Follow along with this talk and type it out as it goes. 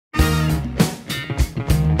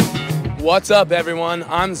What's up, everyone?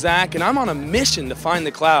 I'm Zach, and I'm on a mission to find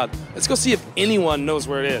the cloud. Let's go see if anyone knows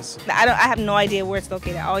where it is. I have no idea where it's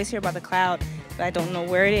located. I always hear about the cloud, but I don't know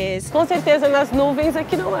where it is. Com certeza nas nuvens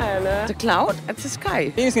aqui não é, né? The cloud? It's the sky.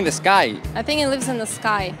 I think it's in the sky. I think it lives in the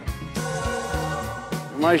sky.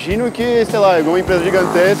 Imagino que, sei lá, alguma empresa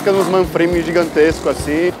gigantesca, nos mainframes gigantesco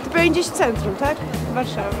assim. Depende de centrum, tak?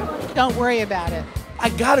 Warszawa. Don't worry about it. I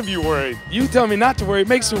gotta be worried. You tell me not to worry, it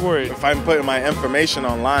makes me worried. If I'm putting my information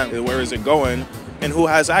online, where is it going and who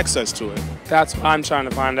has access to it? That's what I'm trying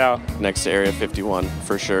to find out. Next to Area 51,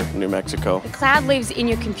 for sure, New Mexico. The cloud lives in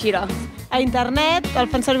your computer. A internet, el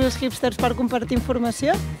fan servir els hipsters per compartir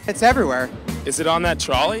informació. It's everywhere. Is it on that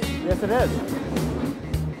trolley? Yes, it is.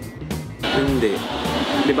 Hindi.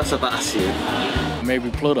 Di ba sa taas yun? Maybe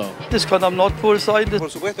Pluto. This kind of North Pole side. Por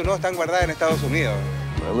supuesto, no están guardadas en Estados Unidos.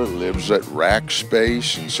 Well, it lives at rack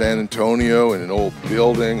space in San Antonio in an old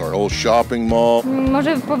building or an old shopping mall.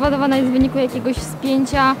 Może powodowana jest w wyniku jakiegoś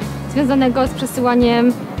spięcia związanego z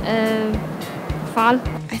przesyłaniem fal.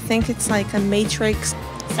 I think it's like a matrix.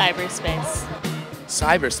 Cyberspace.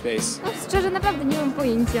 Cyberspace. No, szczerze, naprawdę nie mam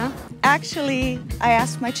pojęcia. Actually, I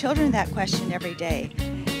ask my children that question every day,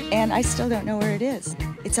 and I still don't know where it is.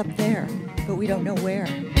 It's up there, but we don't know where.